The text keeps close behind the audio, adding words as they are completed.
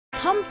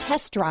Come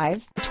test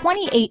drive the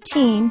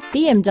 2018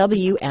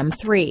 BMW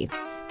M3.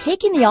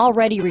 Taking the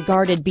already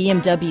regarded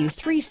BMW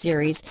 3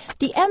 Series,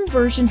 the M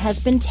version has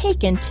been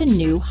taken to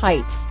new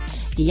heights.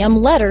 The M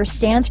letter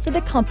stands for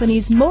the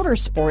company's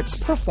Motorsports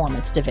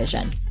Performance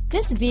Division.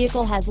 This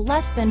vehicle has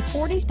less than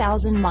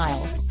 40,000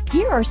 miles.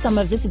 Here are some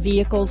of this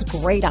vehicle's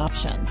great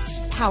options: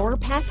 power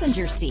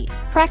passenger seat,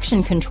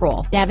 traction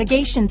control,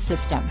 navigation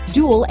system,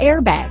 dual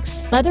airbags,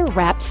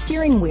 leather-wrapped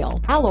steering wheel,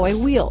 alloy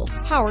wheels,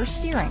 power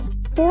steering,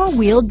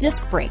 four-wheel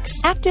disc brakes,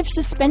 active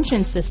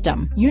suspension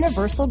system,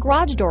 universal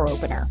garage door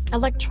opener,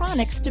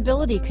 electronic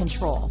stability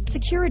control,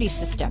 security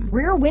system,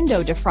 rear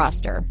window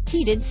defroster,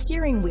 heated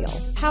steering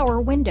wheel, power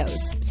windows,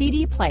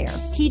 CD player,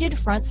 heated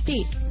front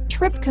seats,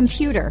 trip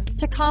computer,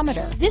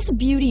 tachometer. This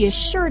beauty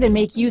is sure to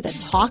make you the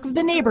talk of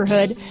the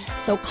neighborhood,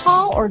 so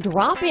call or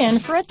drop in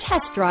for a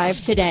test drive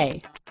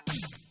today.